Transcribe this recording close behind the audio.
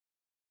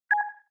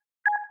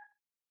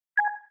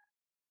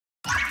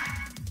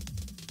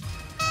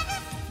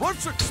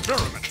Let's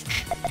experiment.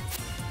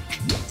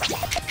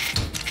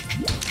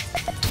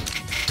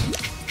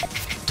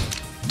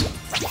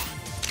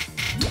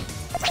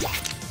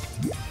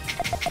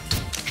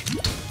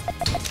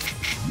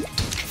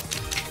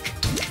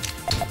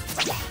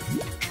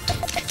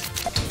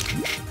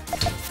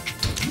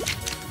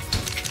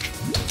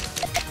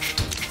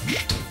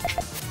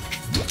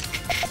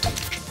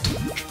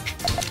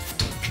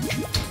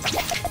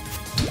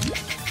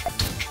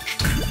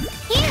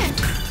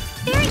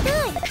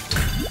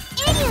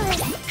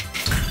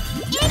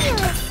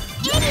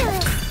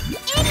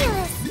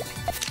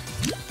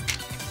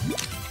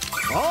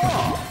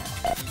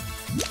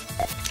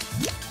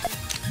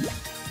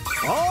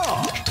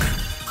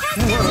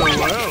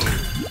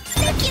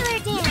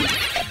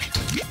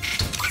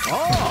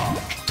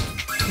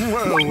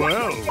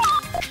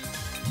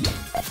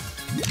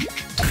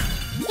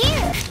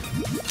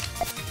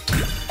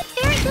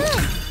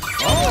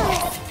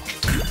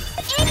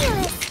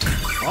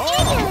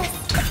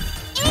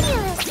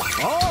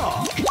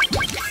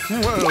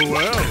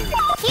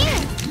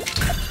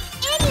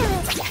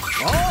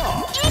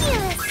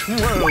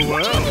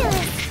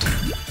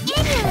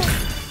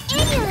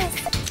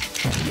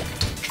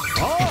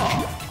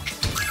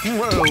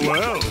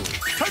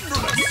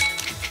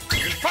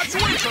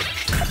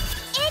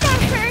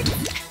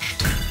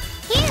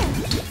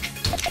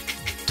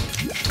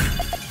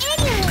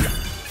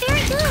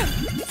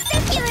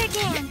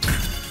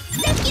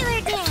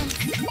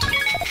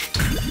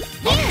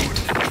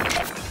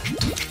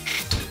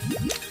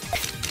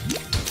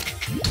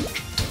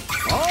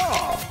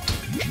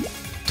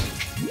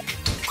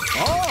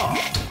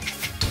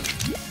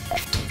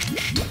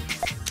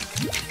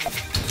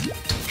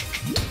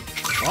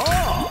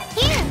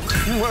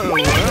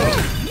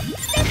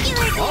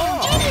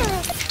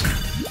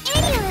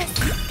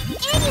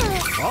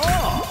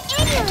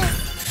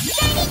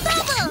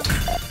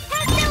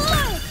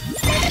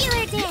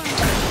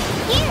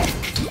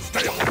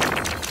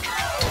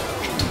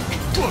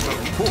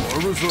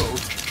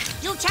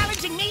 You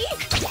challenging me?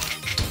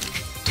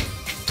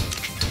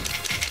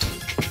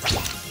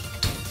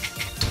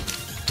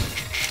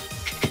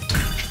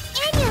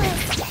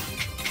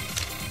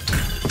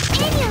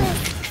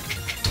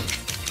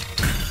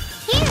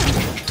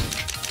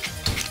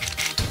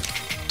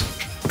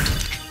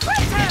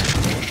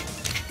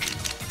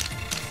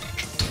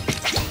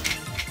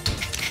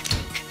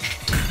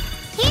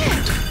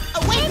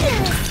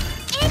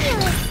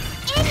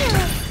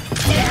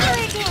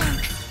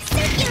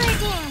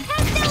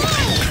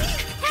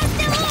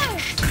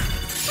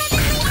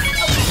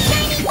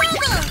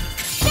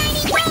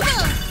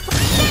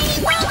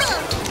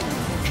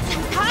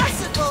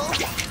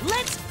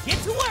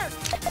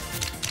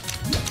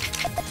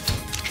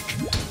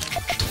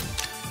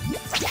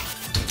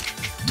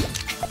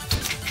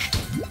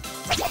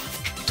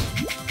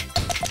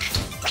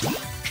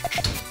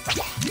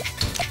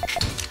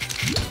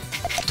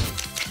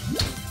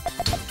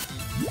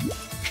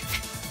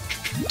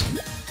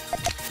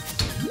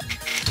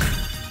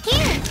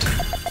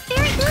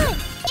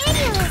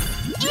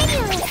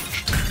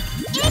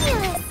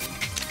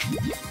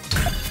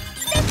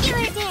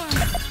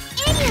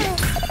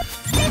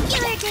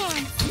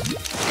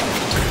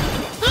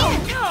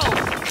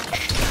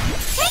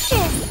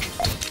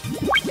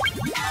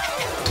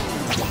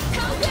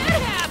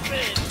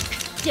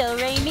 Do,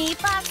 re, mi,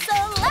 fa,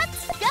 sol,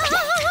 let's go!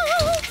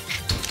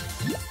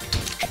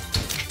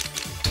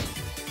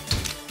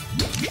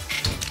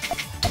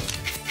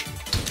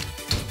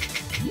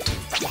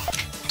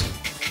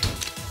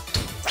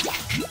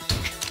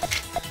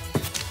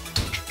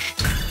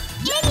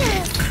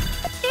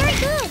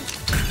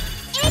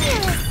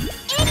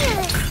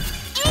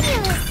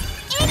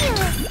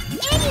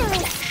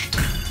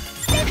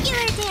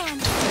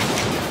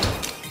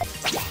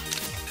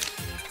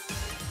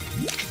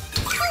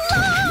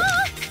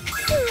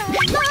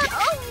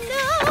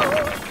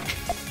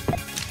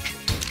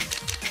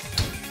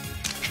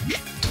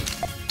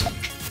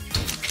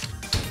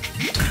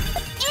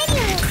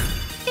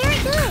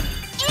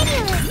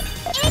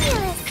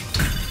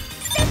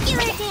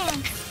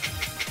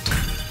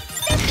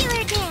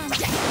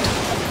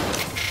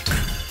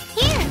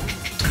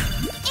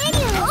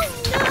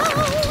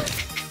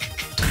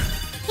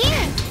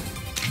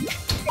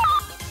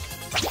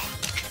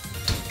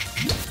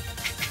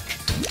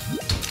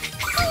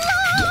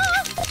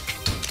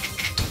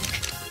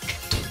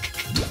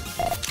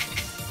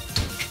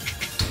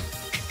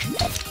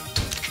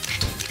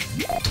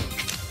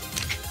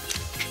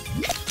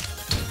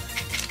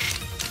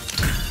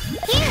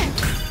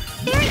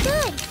 Very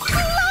good!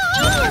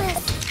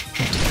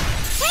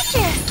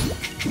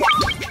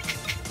 Circular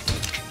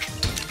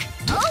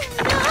dance!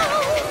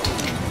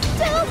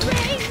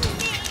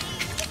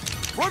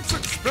 Let's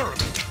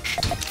experiment.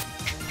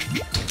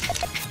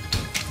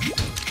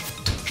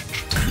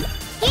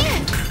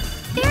 Here!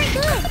 Very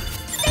good!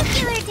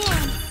 Circular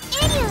dance!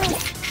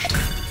 Annulus!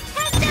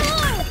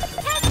 Pastelor!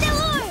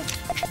 Pastelor!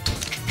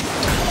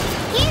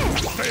 Here!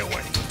 Stay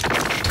away.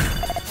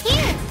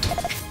 Here!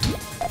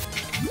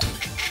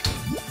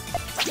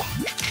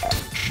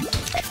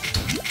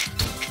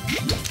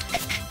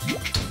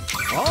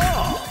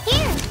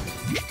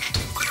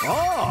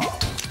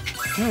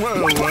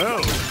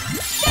 Well.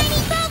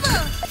 Shiny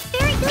bubble!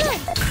 Very good!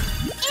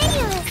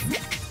 Annulus!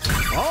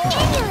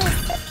 Annulus!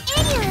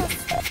 Annulus!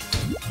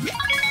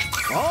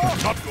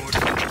 Not good.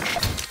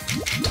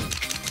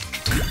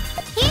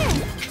 Here!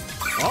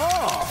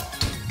 Ah.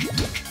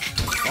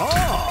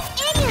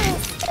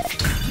 Annulus!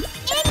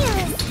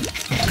 Annulus!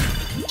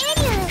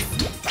 Annulus!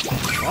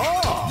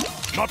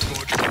 Not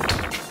good.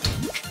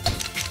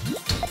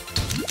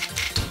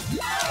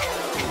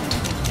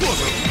 What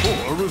a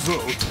poor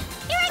result.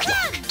 Here I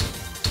come!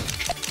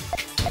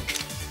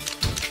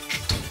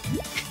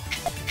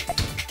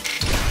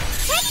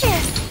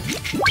 Tetris!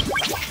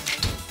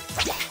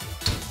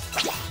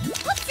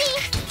 Whoopsie!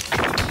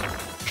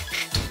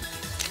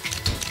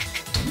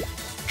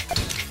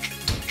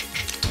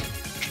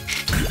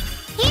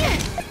 Here!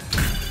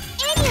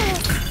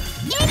 Annulus!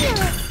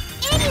 Annulus!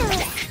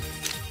 Annulus!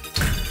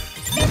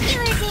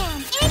 Circular dam!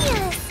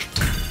 Annulus!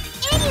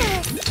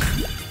 Annulus!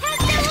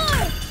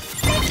 Pastelor!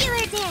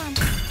 Circular dam!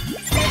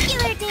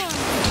 Circular dam!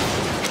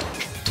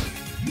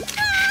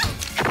 Ah!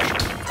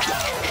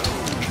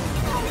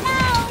 Oh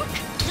no!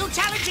 You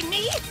challenging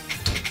me?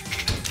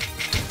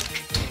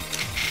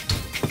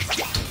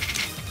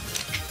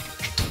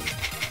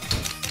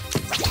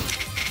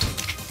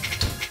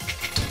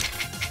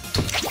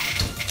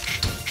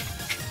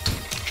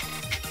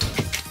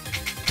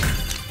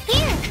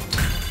 Here!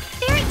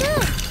 Very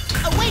good!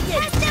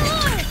 Awaken!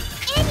 Pastelor!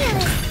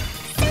 Annulus!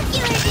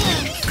 Circular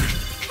dam!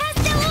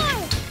 Pastelor!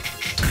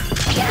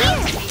 Here!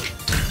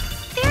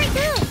 Very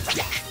good!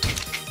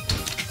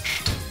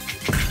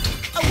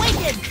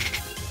 Awaken!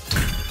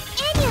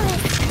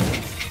 Annulus!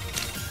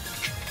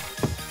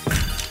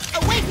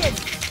 Awaken!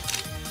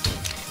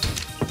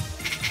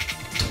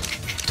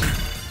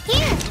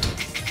 Here!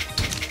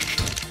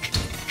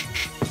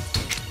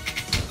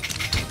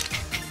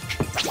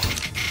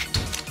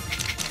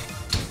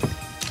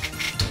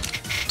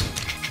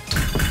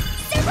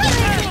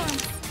 Circular dam!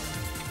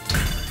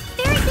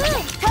 Very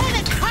good!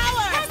 Planet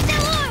power!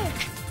 Pastelor!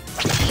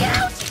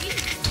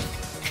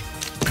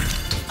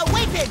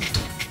 Awaken!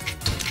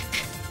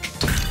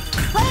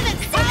 Planet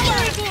Circular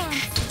power! dam!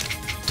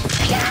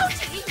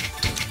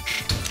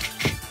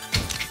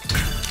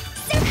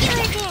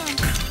 Circular dam!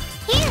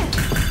 Here!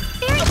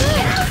 Very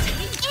good!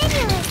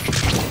 Annulus!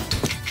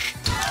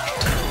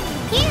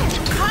 Here!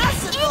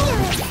 Impossible!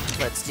 Annulus!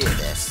 Let's do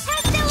this.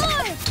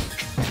 Pastelor!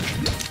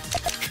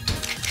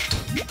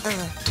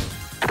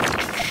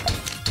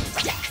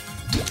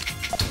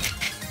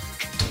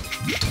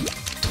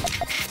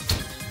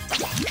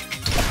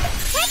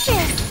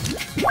 Tetris!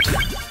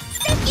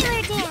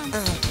 Circular dam!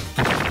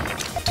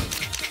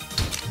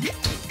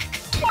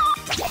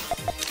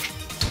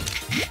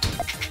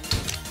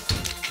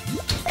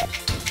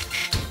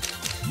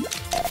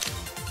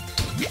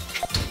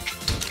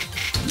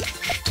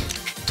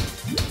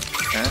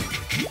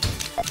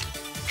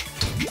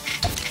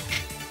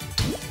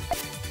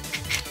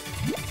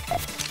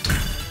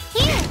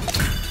 Here!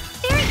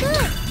 Very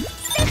good!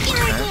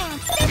 Circular dam!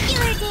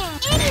 Circular dam!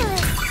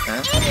 Annulus!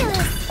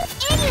 Annulus!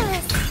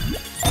 Annulus!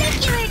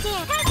 Circular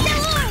dam!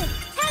 Pastelor!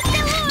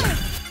 Pastelor!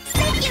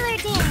 Circular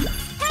dam!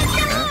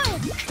 Pastelor!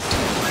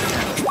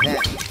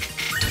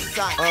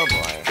 Oh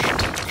boy.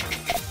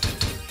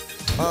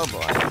 Oh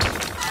boy.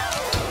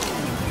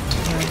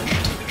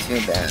 Too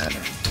bad.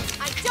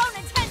 I don't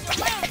intend to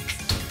win!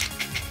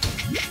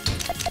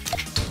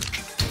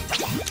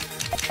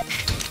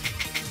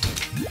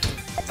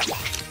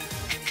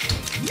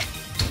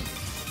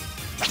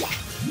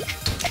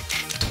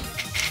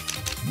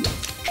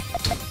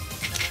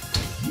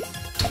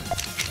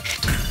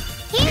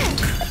 Here!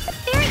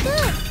 Very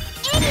good!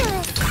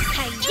 Annulus!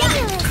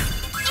 Annulus!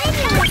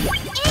 Annulus!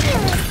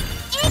 Annulus!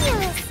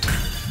 Annulus!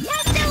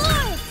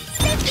 Pastelor!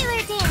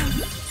 Circular dam!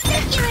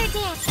 Circular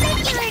dam!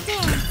 Circular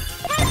dam!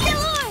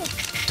 Pastelor!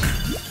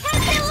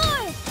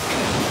 Pastelor!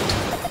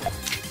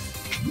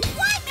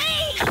 Why me?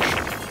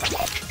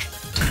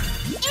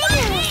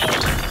 Annulus!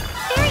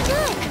 Very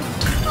good!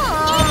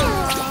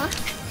 Annulus!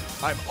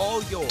 I'm all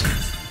yours.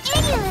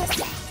 Annulus!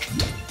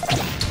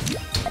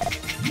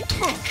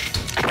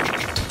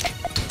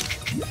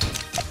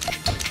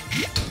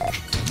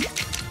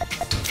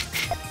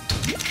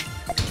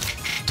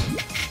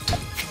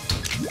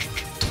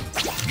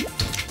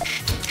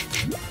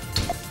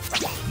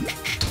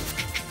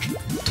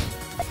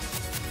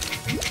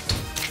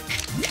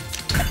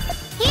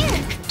 Here!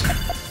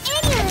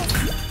 Annulus!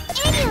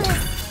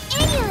 Annulus!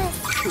 Annulus!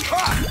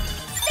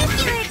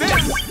 Circular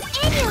dam!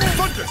 Annulus!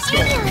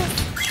 Thunderstorm! Annulus!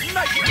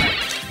 Nightmare!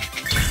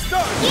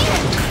 Stun!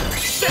 Here!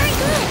 Very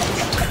good!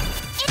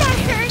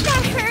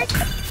 That hurt!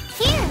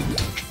 Here!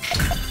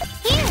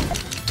 Here!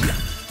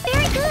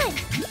 Very good!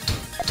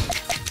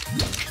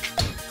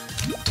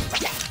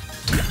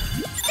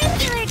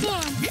 Circular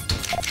dam!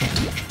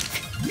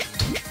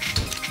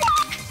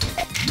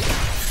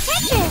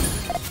 Tetris!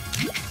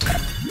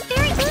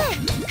 Very good!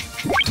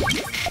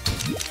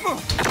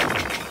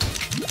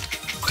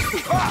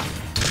 Ha!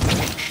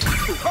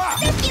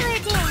 Circular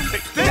dam!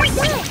 Take Very this!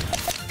 good!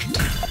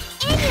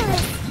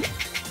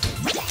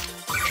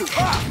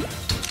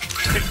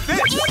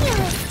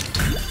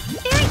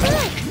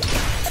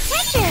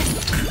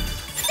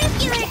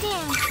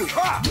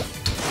 Ha!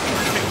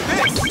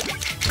 Take this!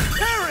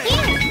 Parry!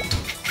 Here.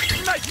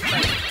 Nice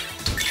play!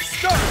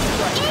 Star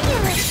Strike!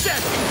 Ambulance.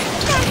 Set!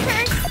 That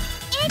hurts.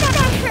 And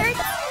that hurts.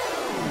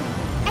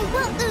 I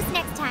won't lose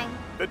next time.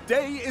 The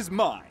day is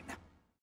mine.